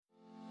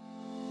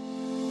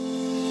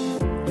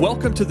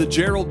Welcome to the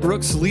Gerald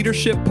Brooks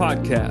Leadership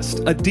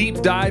Podcast, a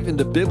deep dive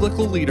into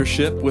biblical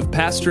leadership with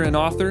pastor and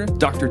author,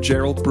 Dr.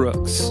 Gerald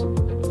Brooks.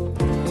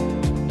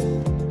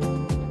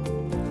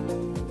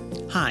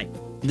 Hi,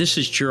 this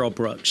is Gerald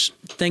Brooks.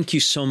 Thank you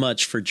so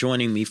much for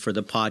joining me for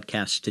the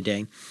podcast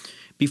today.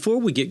 Before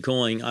we get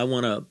going, I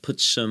want to put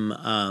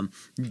some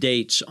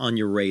dates on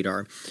your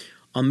radar.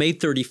 On May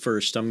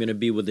 31st, I'm going to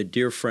be with a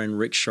dear friend,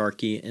 Rick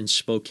Sharkey, in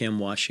Spokane,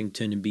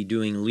 Washington, and be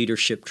doing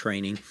leadership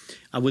training.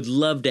 I would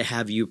love to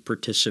have you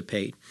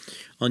participate.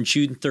 On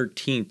June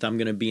 13th, I'm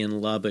going to be in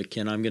Lubbock,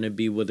 and I'm going to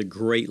be with a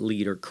great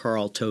leader,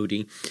 Carl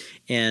Tody.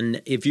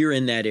 And if you're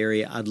in that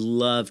area, I'd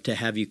love to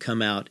have you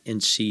come out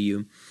and see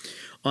you.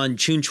 On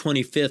June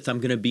 25th, I'm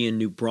going to be in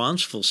New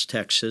Braunfels,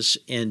 Texas,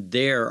 and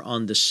there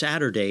on the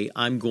Saturday,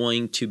 I'm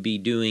going to be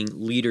doing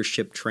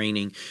leadership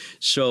training.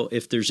 So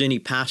if there's any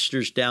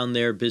pastors down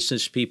there,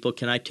 business people,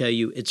 can I tell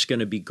you, it's going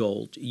to be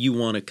gold. You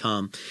want to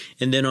come.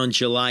 And then on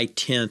July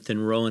 10th in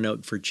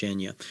Roanoke,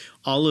 Virginia.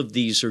 All of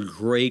these are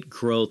great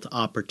growth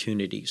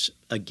opportunities.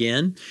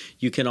 Again,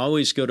 you can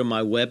always go to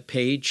my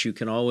webpage. You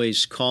can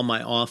always call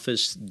my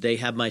office. They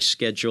have my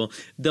schedule.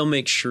 They'll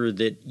make sure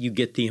that you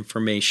get the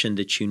information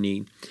that you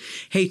need.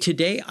 Hey,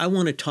 today I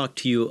want to talk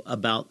to you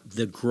about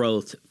the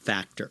growth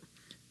factor.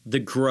 The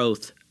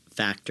growth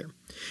factor.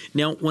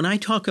 Now, when I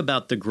talk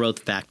about the growth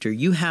factor,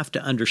 you have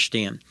to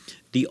understand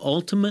the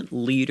ultimate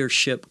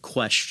leadership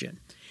question.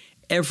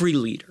 Every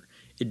leader,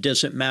 it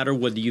doesn't matter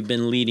whether you've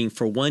been leading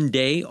for one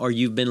day or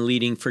you've been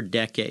leading for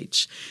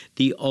decades.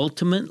 The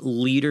ultimate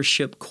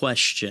leadership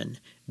question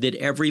that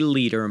every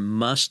leader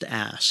must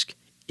ask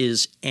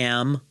is,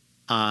 am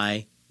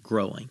I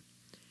growing?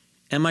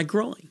 Am I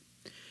growing?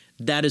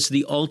 That is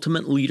the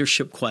ultimate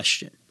leadership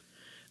question.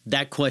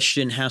 That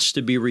question has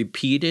to be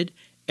repeated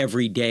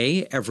every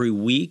day, every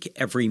week,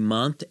 every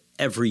month,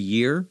 every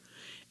year,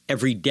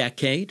 every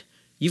decade.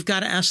 You've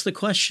got to ask the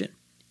question,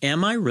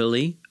 am I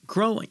really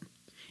growing?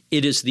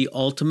 It is the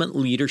ultimate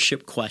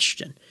leadership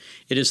question.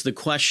 It is the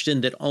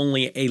question that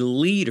only a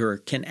leader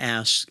can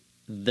ask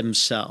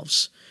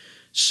themselves.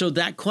 So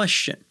that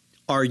question,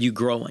 are you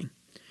growing?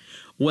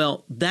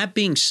 Well, that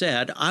being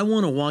said, I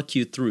want to walk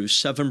you through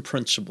 7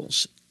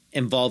 principles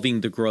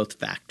involving the growth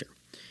factor.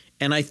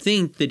 And I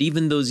think that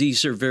even though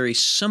these are very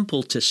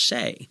simple to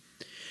say,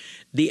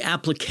 the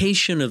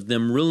application of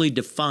them really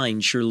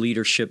defines your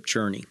leadership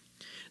journey.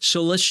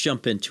 So let's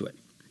jump into it.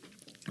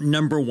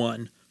 Number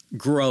 1,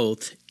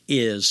 growth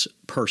is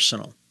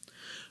personal.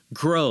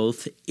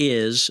 Growth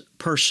is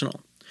personal.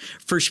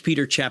 1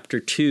 Peter chapter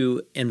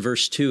 2 and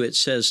verse 2, it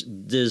says,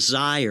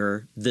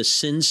 desire the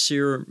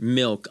sincere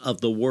milk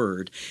of the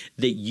word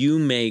that you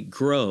may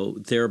grow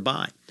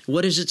thereby.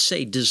 What does it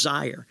say?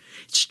 Desire.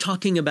 It's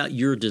talking about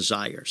your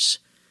desires.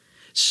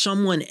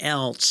 Someone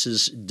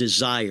else's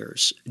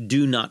desires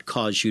do not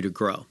cause you to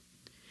grow.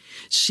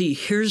 See,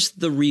 here's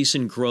the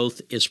reason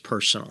growth is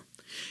personal.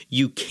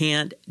 You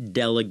can't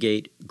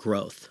delegate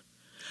growth.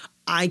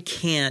 I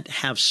can't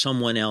have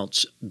someone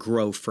else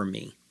grow for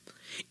me.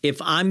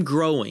 If I'm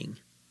growing,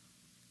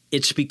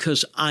 it's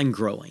because I'm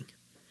growing.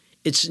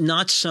 It's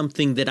not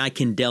something that I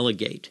can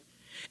delegate.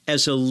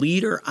 As a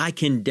leader, I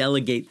can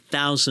delegate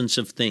thousands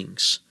of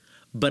things,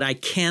 but I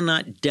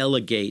cannot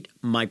delegate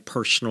my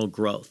personal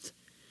growth.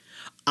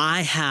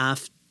 I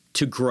have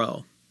to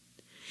grow.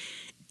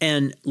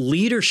 And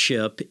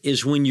leadership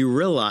is when you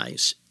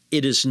realize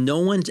it is no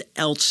one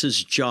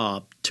else's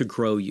job to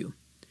grow you.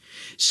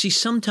 See,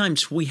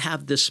 sometimes we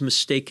have this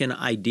mistaken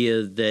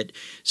idea that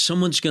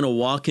someone's going to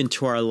walk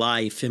into our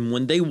life, and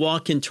when they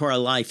walk into our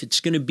life, it's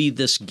going to be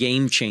this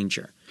game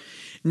changer.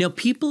 Now,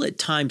 people at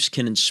times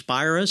can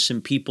inspire us,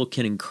 and people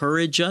can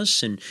encourage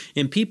us, and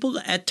people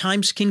at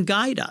times can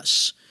guide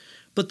us.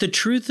 But the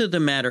truth of the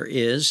matter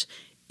is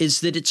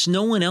that it's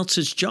no one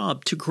else's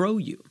job to grow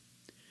you.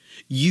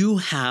 You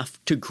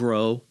have to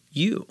grow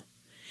you.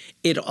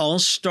 It all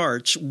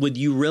starts with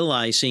you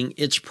realizing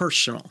it's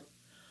personal.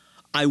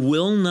 I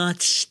will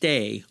not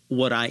stay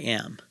what I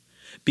am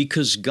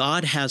because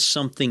God has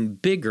something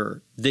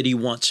bigger that He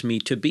wants me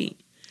to be.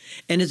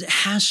 And it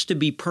has to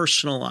be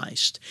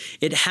personalized.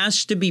 It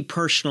has to be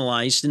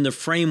personalized in the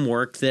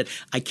framework that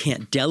I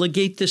can't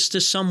delegate this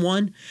to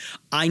someone.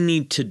 I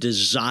need to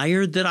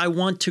desire that I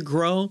want to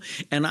grow,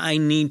 and I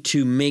need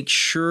to make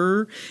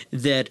sure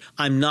that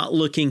I'm not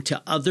looking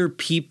to other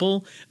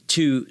people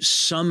to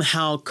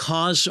somehow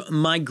cause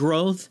my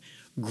growth.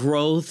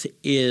 Growth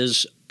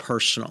is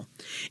personal.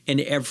 And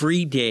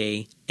every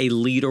day a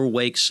leader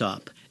wakes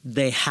up,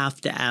 they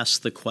have to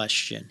ask the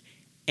question,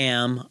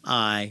 am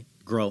I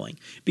growing?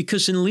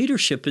 Because in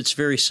leadership, it's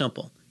very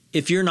simple.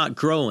 If you're not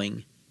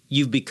growing,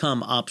 you've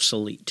become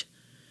obsolete.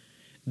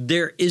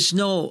 There is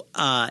no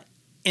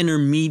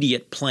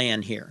intermediate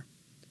plan here.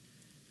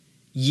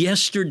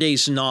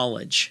 Yesterday's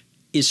knowledge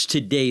is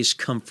today's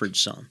comfort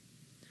zone.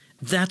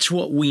 That's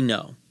what we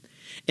know.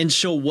 And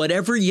so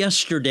whatever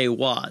yesterday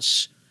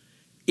was,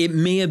 it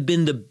may have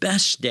been the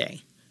best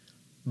day,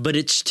 but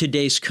it's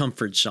today's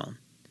comfort zone.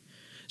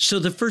 So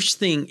the first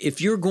thing,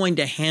 if you're going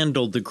to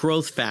handle the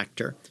growth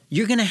factor,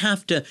 you're going to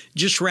have to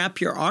just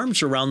wrap your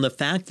arms around the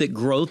fact that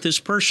growth is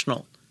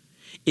personal.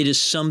 It is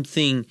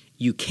something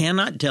you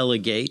cannot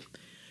delegate.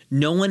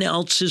 No one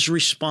else is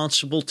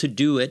responsible to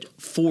do it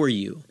for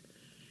you.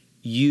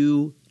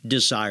 You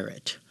desire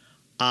it.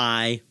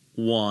 I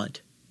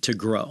want to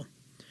grow.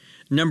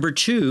 Number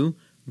 2,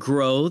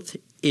 growth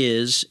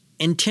is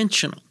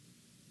intentional.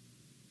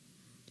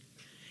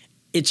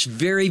 It's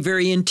very,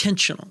 very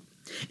intentional.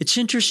 It's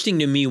interesting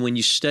to me when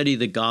you study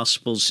the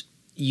Gospels,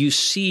 you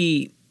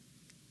see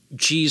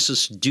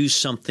Jesus do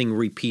something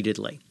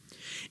repeatedly.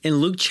 In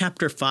Luke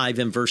chapter 5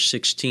 and verse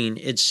 16,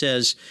 it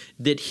says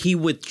that he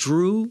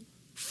withdrew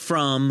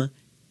from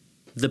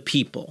the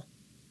people,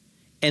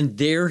 and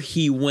there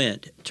he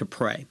went to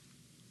pray.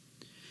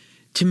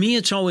 To me,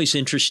 it's always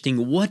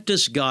interesting, what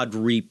does God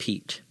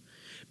repeat?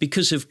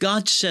 Because if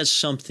God says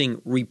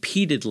something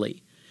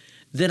repeatedly,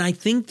 then I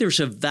think there's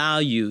a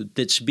value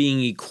that's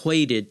being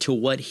equated to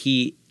what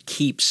he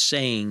keeps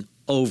saying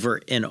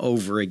over and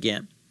over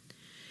again.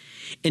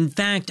 In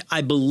fact,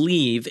 I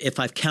believe, if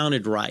I've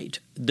counted right,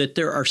 that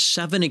there are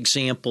 7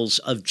 examples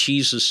of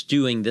Jesus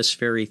doing this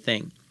very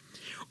thing,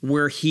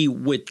 where he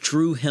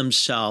withdrew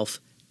himself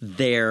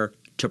there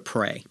to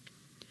pray.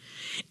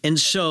 And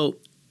so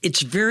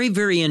it's very,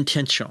 very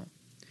intentional,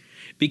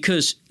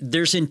 because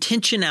there's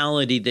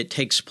intentionality that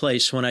takes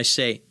place when I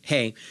say,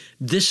 hey,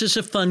 this is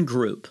a fun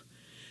group.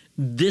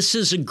 This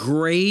is a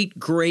great,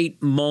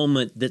 great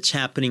moment that's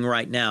happening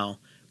right now,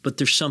 but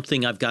there's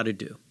something I've got to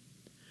do.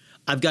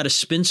 I've got to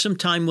spend some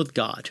time with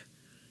God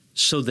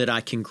so that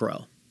I can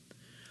grow.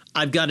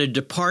 I've got to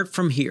depart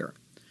from here.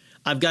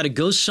 I've got to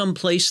go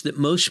someplace that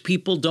most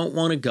people don't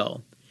want to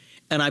go,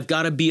 and I've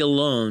got to be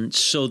alone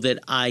so that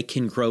I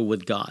can grow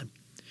with God.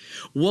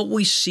 What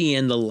we see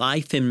in the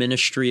life and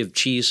ministry of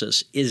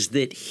Jesus is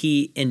that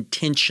he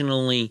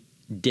intentionally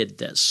did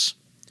this.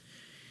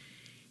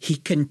 He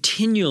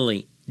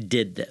continually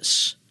did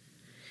this.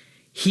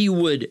 He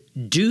would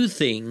do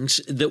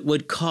things that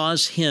would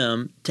cause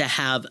him to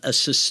have a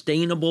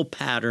sustainable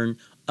pattern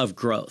of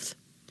growth.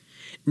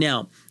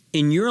 Now,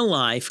 in your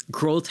life,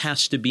 growth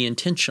has to be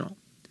intentional.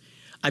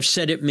 I've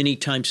said it many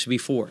times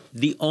before.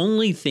 The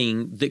only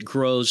thing that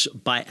grows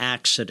by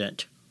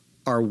accident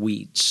are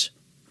weeds.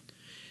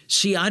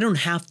 See, I don't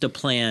have to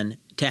plan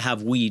to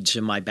have weeds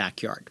in my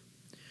backyard.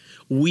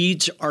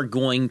 Weeds are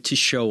going to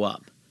show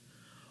up.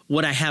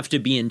 What I have to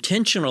be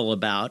intentional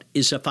about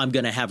is if I'm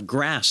going to have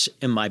grass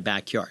in my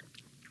backyard,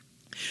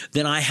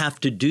 then I have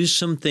to do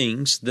some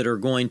things that are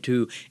going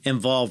to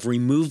involve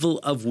removal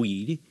of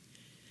weed.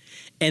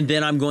 And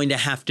then I'm going to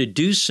have to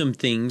do some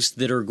things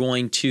that are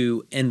going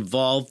to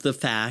involve the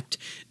fact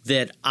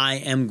that I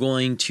am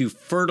going to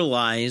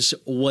fertilize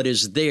what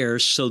is there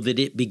so that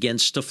it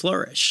begins to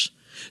flourish.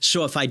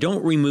 So if I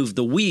don't remove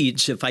the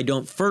weeds, if I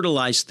don't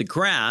fertilize the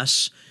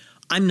grass,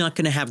 I'm not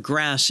going to have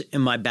grass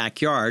in my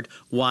backyard.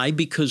 Why?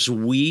 Because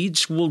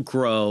weeds will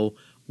grow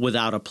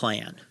without a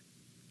plan.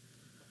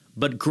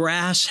 But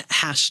grass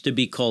has to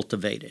be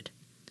cultivated.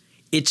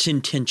 It's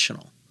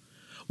intentional.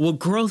 Well,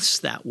 growth's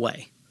that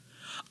way.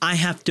 I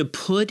have to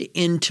put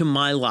into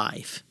my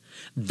life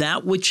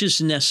that which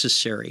is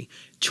necessary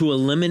to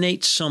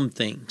eliminate some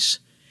things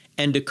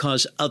and to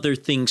cause other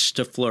things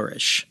to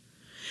flourish.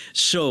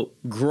 So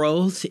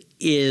growth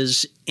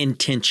is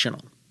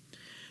intentional.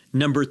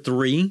 Number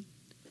 3,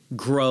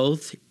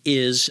 growth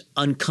is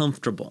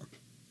uncomfortable.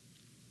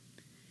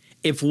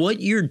 If what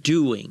you're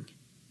doing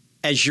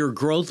as your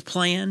growth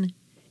plan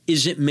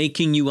isn't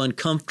making you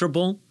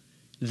uncomfortable,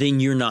 then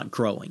you're not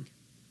growing.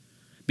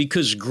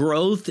 Because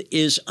growth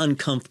is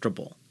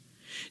uncomfortable.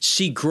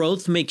 See,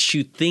 growth makes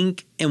you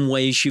think in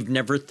ways you've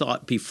never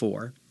thought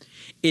before.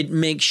 It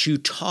makes you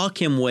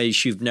talk in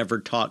ways you've never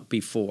talked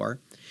before.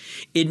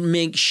 It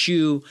makes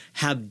you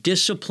have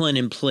discipline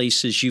in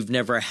places you've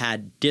never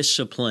had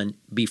discipline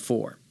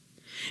before.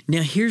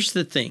 Now, here's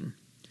the thing.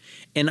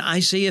 In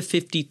Isaiah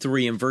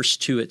 53 and verse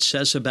 2, it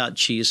says about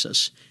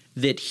Jesus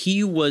that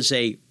he was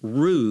a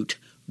root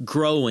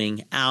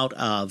growing out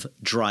of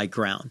dry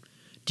ground.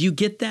 Do you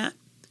get that?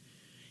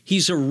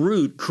 He's a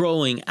root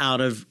growing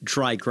out of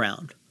dry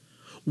ground.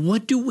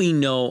 What do we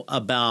know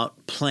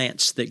about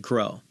plants that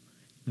grow?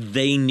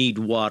 They need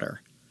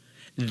water.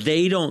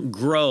 They don't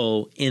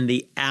grow in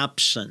the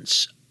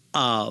absence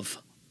of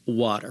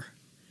water.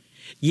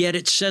 Yet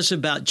it says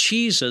about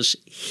Jesus,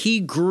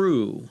 he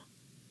grew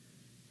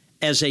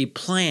as a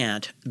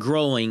plant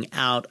growing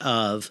out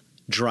of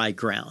dry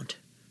ground.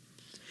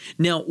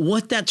 Now,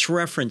 what that's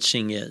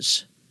referencing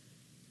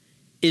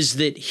is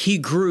that he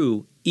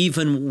grew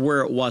even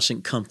where it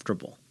wasn't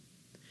comfortable.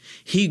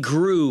 He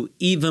grew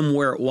even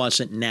where it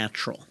wasn't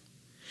natural.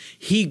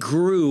 He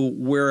grew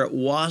where it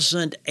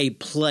wasn't a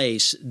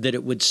place that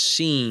it would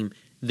seem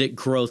that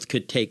growth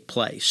could take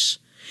place.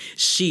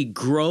 See,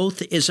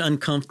 growth is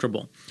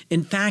uncomfortable.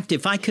 In fact,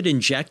 if I could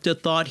inject a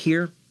thought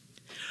here,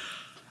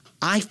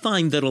 I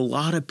find that a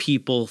lot of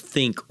people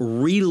think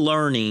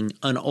relearning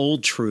an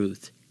old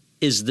truth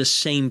is the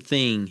same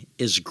thing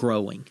as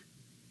growing.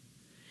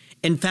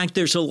 In fact,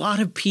 there's a lot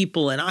of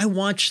people, and I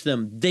watch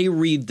them, they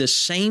read the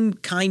same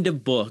kind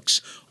of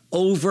books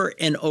over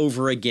and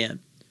over again.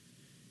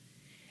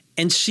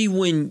 And see,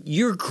 when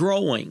you're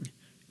growing,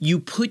 you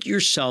put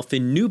yourself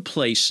in new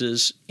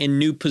places, in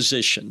new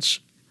positions,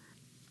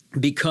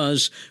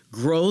 because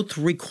growth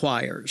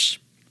requires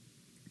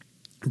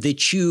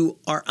that you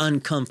are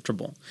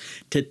uncomfortable,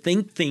 to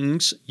think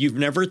things you've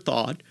never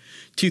thought,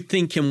 to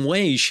think in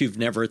ways you've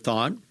never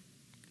thought,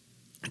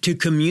 to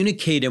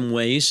communicate in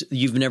ways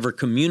you've never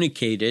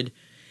communicated,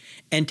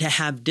 and to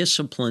have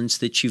disciplines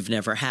that you've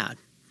never had.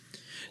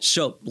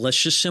 So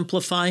let's just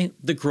simplify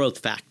the growth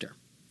factor.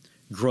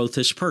 Growth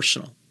is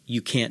personal.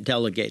 You can't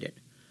delegate it.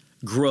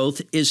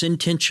 Growth is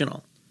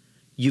intentional.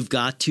 You've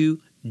got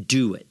to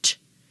do it.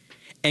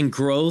 And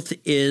growth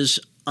is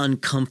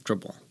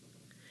uncomfortable.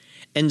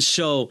 And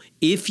so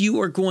if you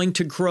are going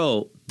to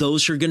grow,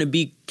 those are going to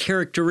be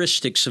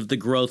characteristics of the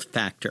growth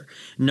factor.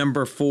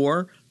 Number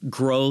 4,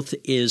 growth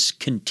is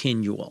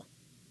continual.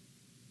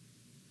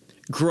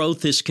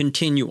 Growth is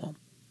continual.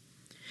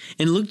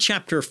 In Luke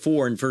chapter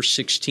 4 and verse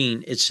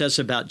 16, it says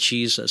about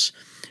Jesus,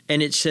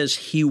 and it says,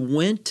 he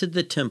went to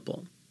the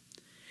temple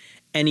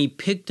and he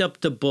picked up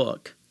the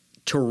book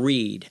to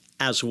read,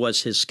 as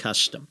was his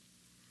custom.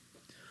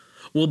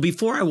 Well,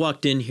 before I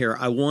walked in here,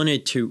 I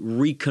wanted to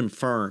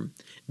reconfirm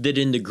that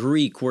in the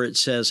Greek where it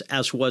says,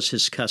 as was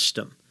his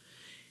custom,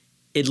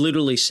 it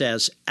literally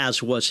says,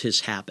 as was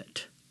his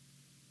habit.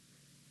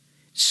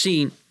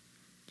 See,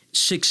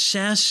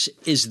 success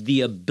is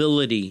the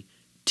ability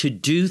to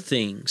do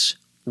things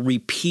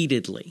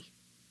repeatedly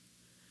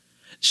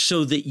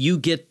so that you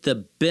get the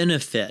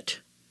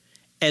benefit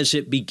as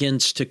it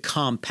begins to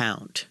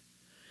compound.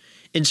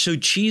 And so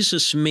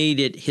Jesus made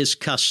it his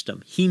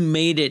custom. He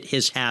made it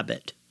his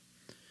habit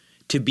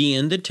to be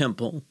in the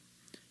temple,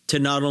 to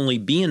not only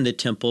be in the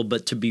temple,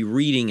 but to be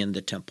reading in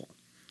the temple.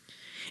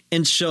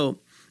 And so,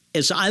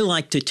 as I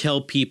like to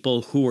tell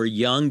people who are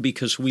young,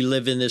 because we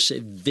live in this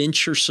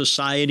adventure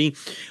society,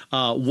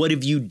 what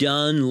have you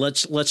done?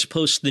 Let's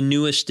post the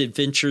newest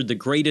adventure, the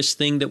greatest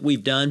thing that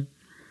we've done.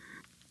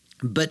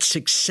 But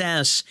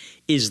success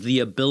is the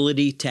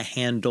ability to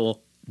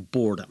handle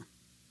boredom.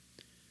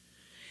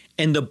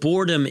 And the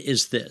boredom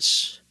is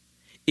this: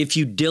 if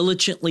you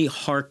diligently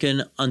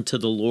hearken unto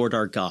the Lord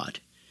our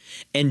God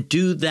and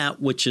do that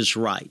which is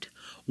right.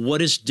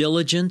 What is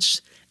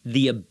diligence?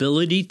 The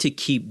ability to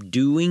keep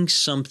doing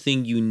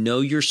something you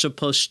know you're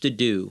supposed to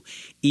do,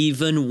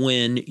 even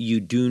when you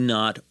do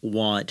not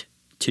want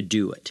to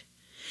do it.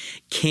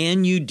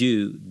 Can you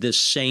do the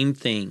same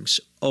things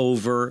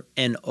over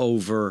and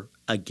over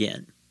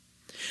again?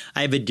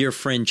 I have a dear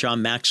friend,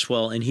 John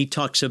Maxwell, and he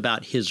talks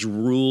about his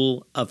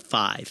rule of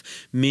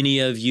 5. Many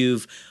of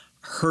you've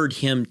heard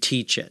him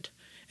teach it.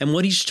 And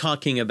what he's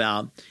talking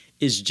about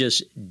is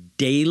just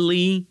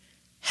daily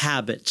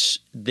habits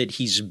that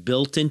he's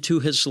built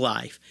into his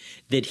life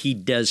that he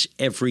does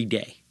every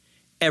day.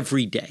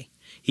 Every day.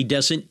 He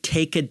doesn't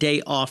take a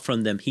day off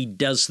from them. He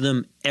does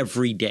them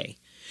every day.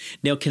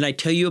 Now, can I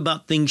tell you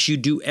about things you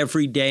do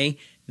every day?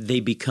 They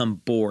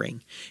become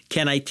boring.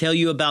 Can I tell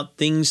you about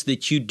things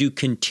that you do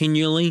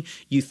continually?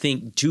 You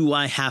think, do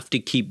I have to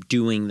keep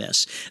doing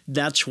this?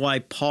 That's why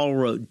Paul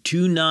wrote,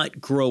 do not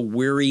grow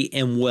weary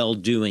in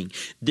well-doing.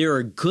 There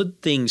are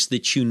good things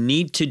that you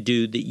need to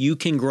do that you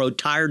can grow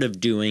tired of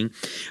doing,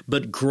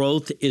 but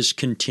growth is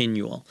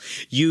continual.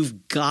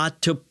 You've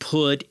got to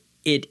put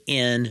it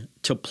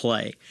into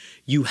play.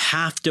 You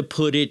have to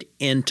put it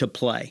into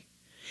play.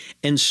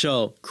 And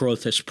so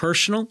growth is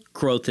personal,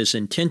 growth is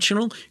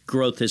intentional,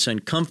 growth is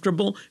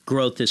uncomfortable,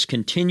 growth is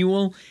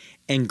continual,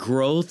 and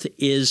growth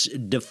is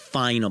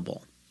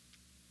definable.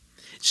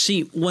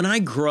 See, when I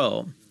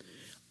grow,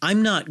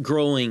 I'm not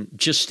growing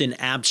just in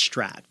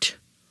abstract.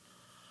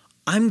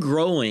 I'm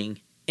growing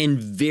in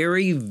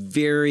very,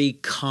 very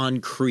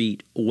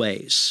concrete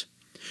ways.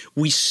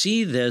 We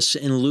see this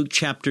in Luke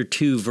chapter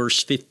 2,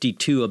 verse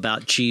 52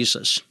 about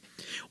Jesus.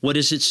 What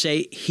does it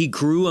say? He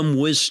grew in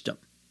wisdom.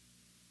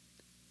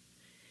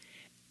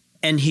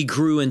 And he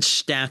grew in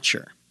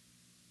stature.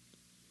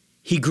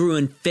 He grew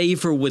in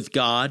favor with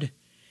God,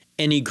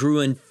 and he grew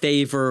in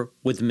favor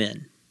with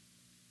men.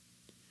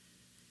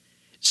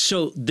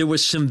 So there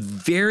was some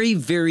very,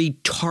 very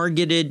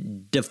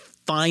targeted,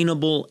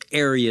 definable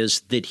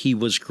areas that he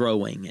was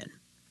growing in.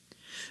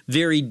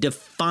 Very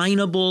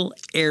definable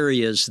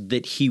areas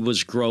that he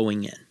was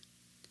growing in.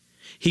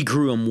 He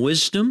grew in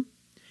wisdom.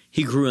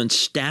 He grew in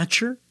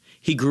stature.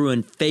 He grew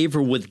in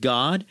favor with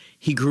God.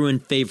 He grew in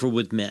favor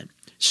with men.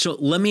 So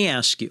let me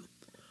ask you,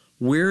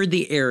 where are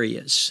the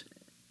areas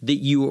that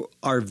you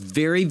are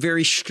very,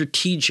 very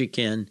strategic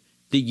in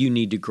that you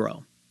need to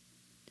grow?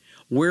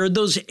 Where are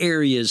those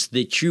areas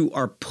that you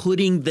are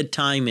putting the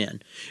time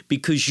in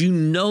because you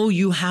know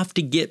you have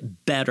to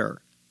get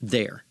better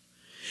there?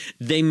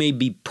 They may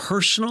be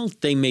personal,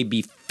 they may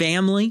be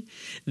family,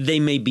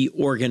 they may be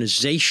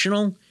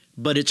organizational,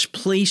 but it's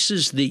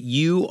places that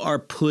you are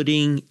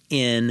putting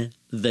in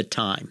the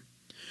time.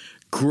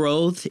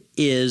 Growth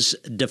is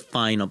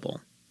definable.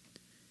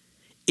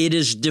 It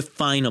is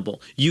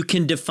definable. You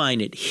can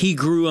define it. He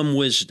grew in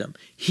wisdom.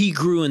 He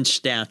grew in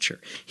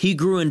stature. He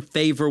grew in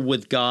favor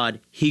with God.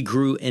 He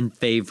grew in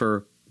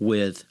favor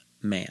with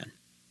man.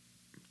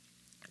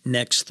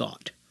 Next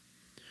thought.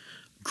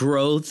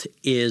 Growth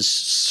is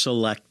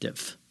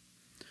selective.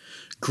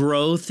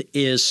 Growth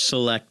is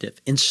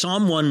selective. In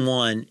Psalm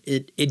 1:1,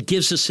 it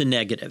gives us a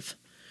negative,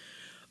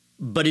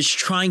 but it's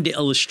trying to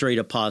illustrate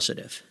a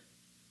positive.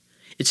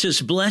 It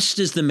says, blessed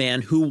is the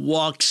man who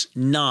walks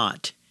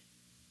not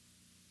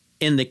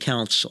in the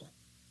counsel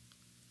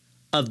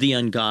of the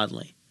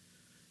ungodly,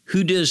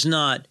 who does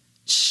not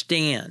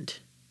stand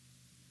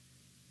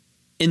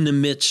in the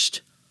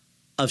midst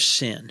of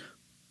sin,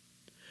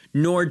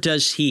 nor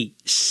does he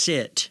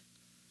sit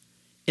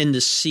in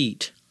the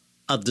seat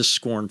of the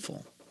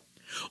scornful.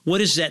 What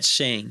is that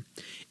saying?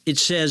 It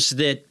says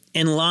that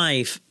in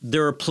life,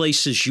 there are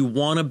places you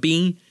want to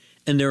be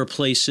and there are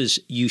places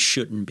you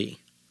shouldn't be.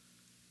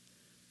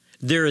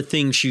 There are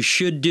things you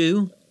should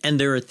do and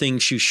there are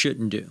things you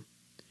shouldn't do.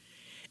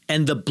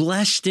 And the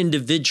blessed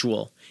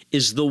individual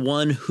is the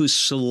one who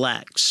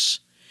selects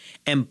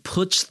and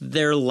puts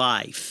their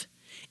life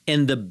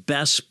in the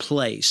best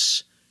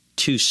place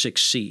to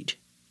succeed.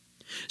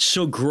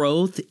 So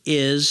growth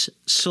is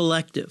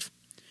selective.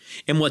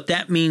 And what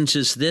that means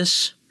is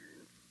this: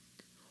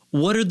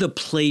 what are the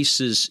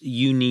places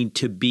you need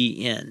to be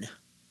in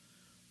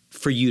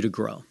for you to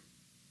grow?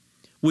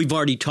 We've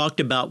already talked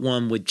about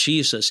one with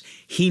Jesus.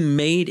 He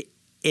made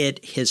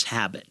it his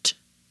habit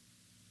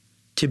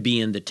to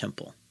be in the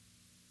temple.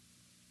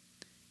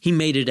 He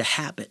made it a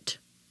habit.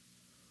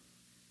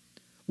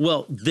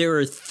 Well, there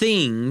are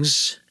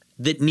things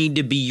that need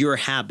to be your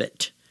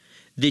habit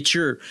that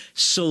you're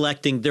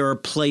selecting. There are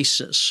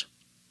places.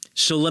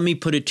 So let me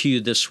put it to you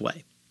this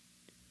way.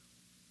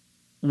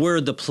 Where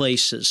are the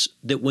places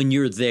that when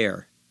you're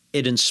there,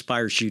 it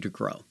inspires you to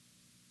grow?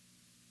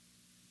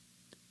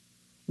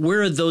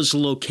 Where are those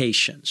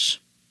locations?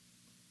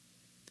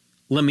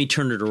 Let me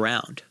turn it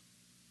around.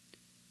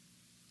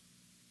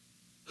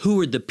 Who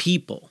are the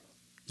people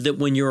that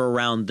when you're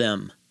around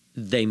them,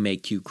 they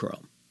make you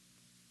grow?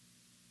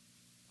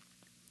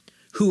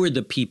 Who are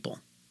the people?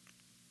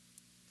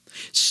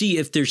 See,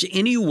 if there's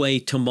any way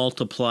to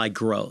multiply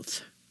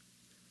growth,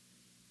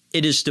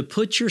 it is to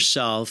put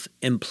yourself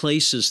in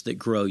places that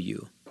grow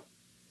you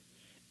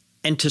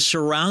and to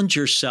surround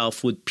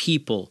yourself with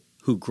people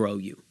who grow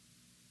you.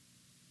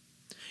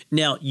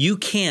 Now, you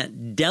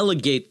can't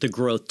delegate the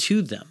growth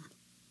to them,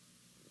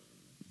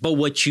 but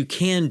what you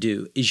can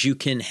do is you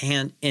can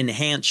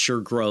enhance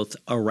your growth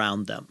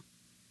around them.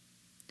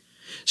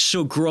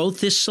 So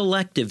growth is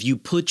selective. You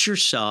put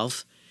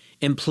yourself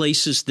in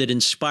places that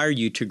inspire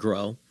you to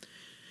grow.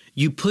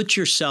 You put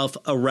yourself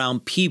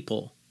around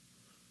people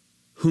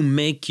who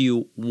make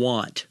you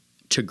want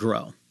to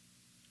grow.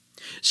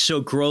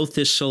 So growth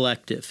is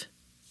selective.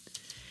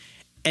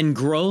 And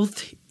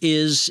growth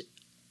is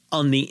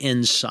on the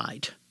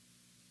inside.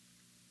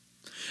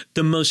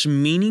 The most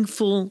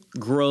meaningful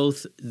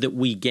growth that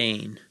we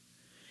gain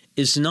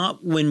is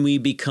not when we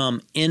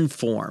become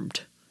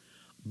informed,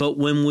 but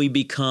when we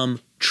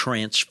become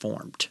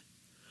transformed.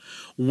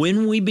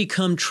 When we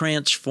become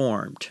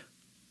transformed,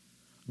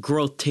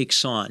 growth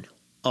takes on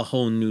a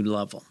whole new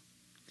level.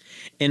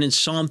 And in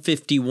Psalm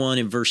 51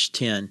 and verse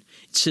 10,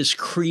 it says,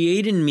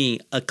 create in me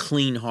a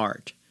clean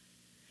heart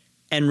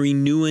and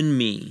renew in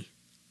me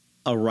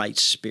a right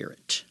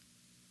spirit.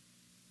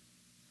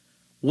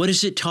 What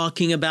is it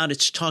talking about?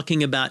 It's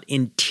talking about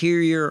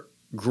interior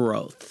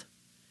growth.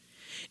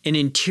 And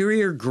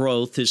interior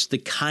growth is the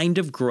kind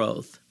of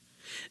growth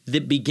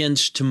that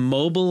begins to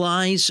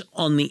mobilize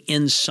on the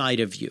inside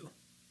of you.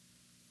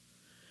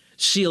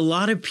 See, a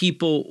lot of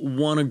people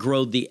want to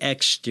grow the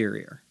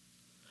exterior,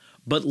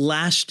 but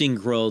lasting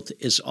growth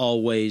is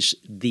always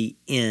the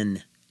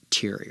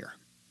interior.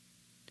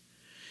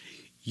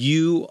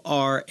 You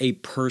are a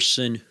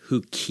person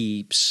who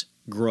keeps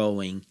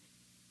growing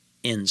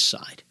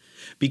inside.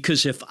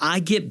 Because if I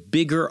get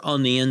bigger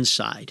on the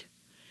inside,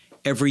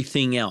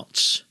 everything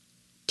else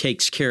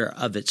takes care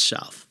of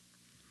itself.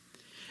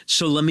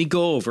 So let me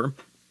go over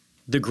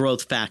the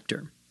growth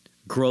factor.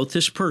 Growth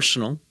is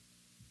personal.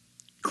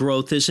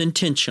 Growth is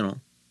intentional.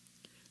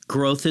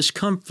 Growth is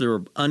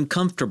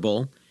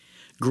uncomfortable.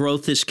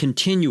 Growth is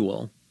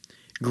continual.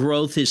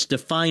 Growth is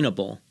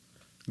definable.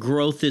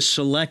 Growth is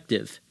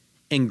selective.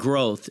 And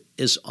growth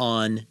is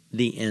on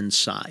the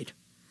inside.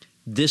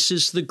 This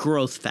is the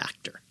growth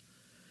factor.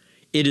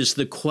 It is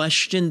the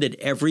question that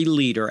every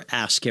leader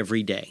asks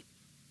every day.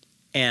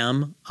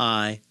 Am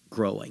I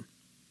growing?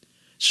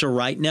 So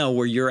right now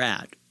where you're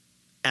at,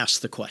 ask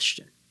the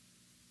question.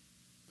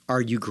 Are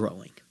you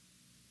growing?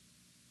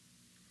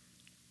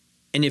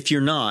 And if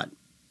you're not,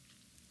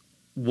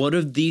 what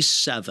of these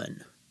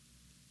 7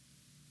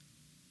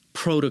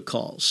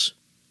 protocols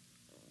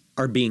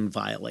are being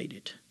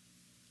violated?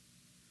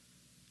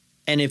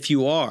 And if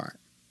you are,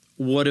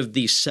 what of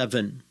these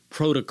 7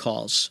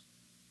 protocols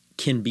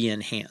can be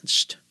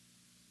enhanced?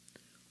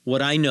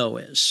 What I know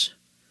is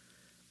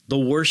the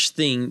worst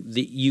thing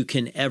that you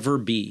can ever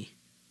be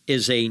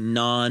is a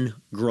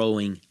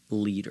non-growing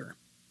leader.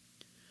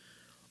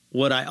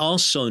 What I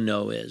also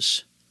know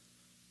is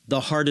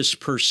the hardest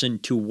person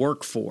to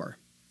work for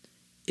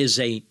is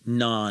a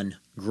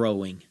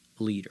non-growing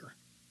leader.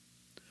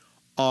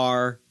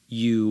 Are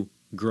you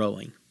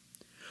growing?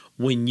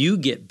 When you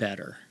get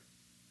better,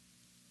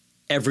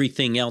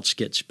 everything else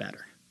gets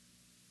better.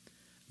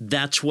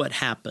 That's what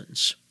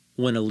happens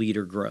when a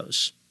leader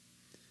grows.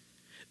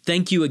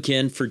 Thank you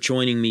again for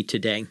joining me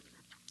today.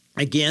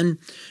 Again,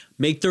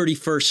 May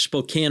 31st,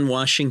 Spokane,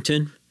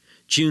 Washington.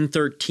 June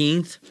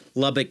 13th,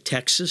 Lubbock,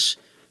 Texas.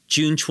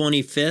 June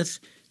 25th,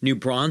 New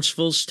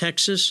Braunfels,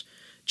 Texas.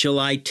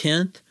 July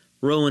 10th,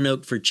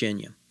 Roanoke,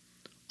 Virginia.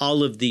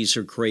 All of these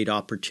are great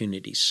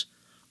opportunities.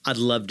 I'd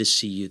love to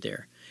see you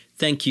there.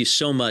 Thank you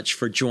so much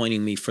for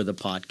joining me for the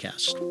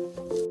podcast.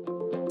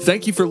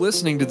 Thank you for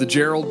listening to the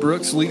Gerald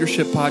Brooks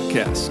Leadership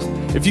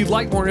Podcast. If you'd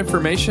like more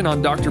information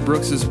on Dr.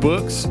 Brooks's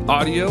books,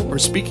 audio, or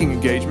speaking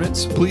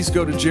engagements, please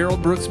go to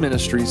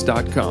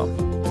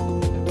geraldbrooksministries.com.